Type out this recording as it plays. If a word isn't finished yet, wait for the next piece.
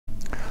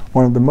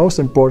One of the most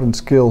important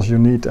skills you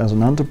need as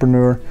an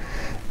entrepreneur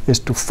is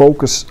to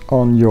focus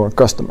on your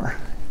customer.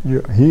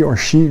 He or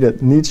she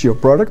that needs your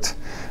product,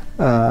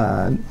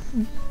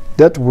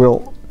 that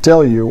will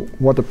tell you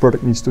what the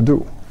product needs to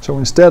do. So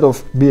instead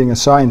of being a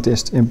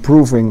scientist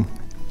improving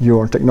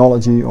your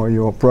technology or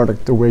your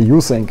product the way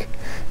you think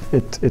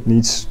it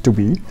needs to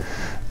be,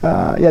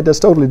 that's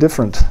totally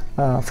different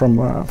from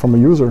a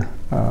user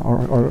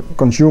or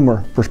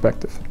consumer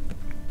perspective.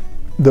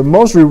 The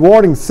most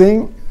rewarding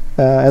thing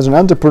as an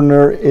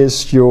entrepreneur is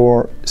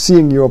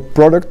seeing your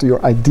product,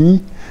 your idea,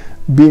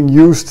 being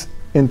used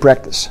in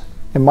practice.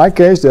 In my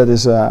case, that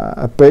is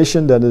a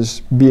patient that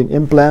is being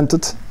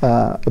implanted,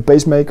 a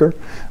pacemaker,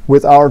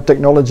 with our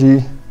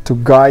technology to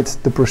guide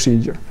the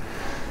procedure.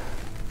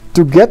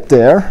 To get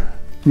there,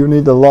 you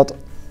need a lot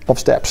of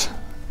steps.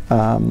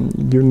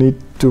 You need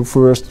to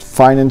first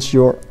finance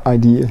your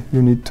idea.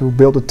 You need to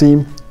build a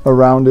team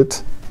around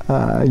it.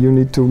 You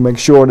need to make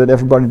sure that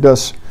everybody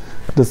does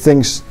the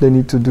things they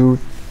need to do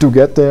to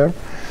get there.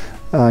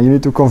 You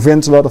need to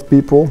convince a lot of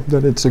people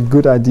that it's a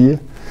good idea.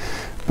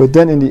 But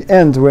then in the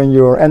end, when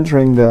you're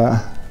entering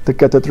the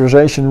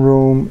catheterization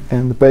room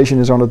and the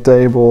patient is on the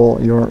table,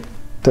 your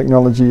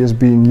technology is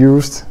being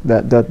used,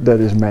 that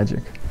is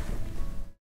magic.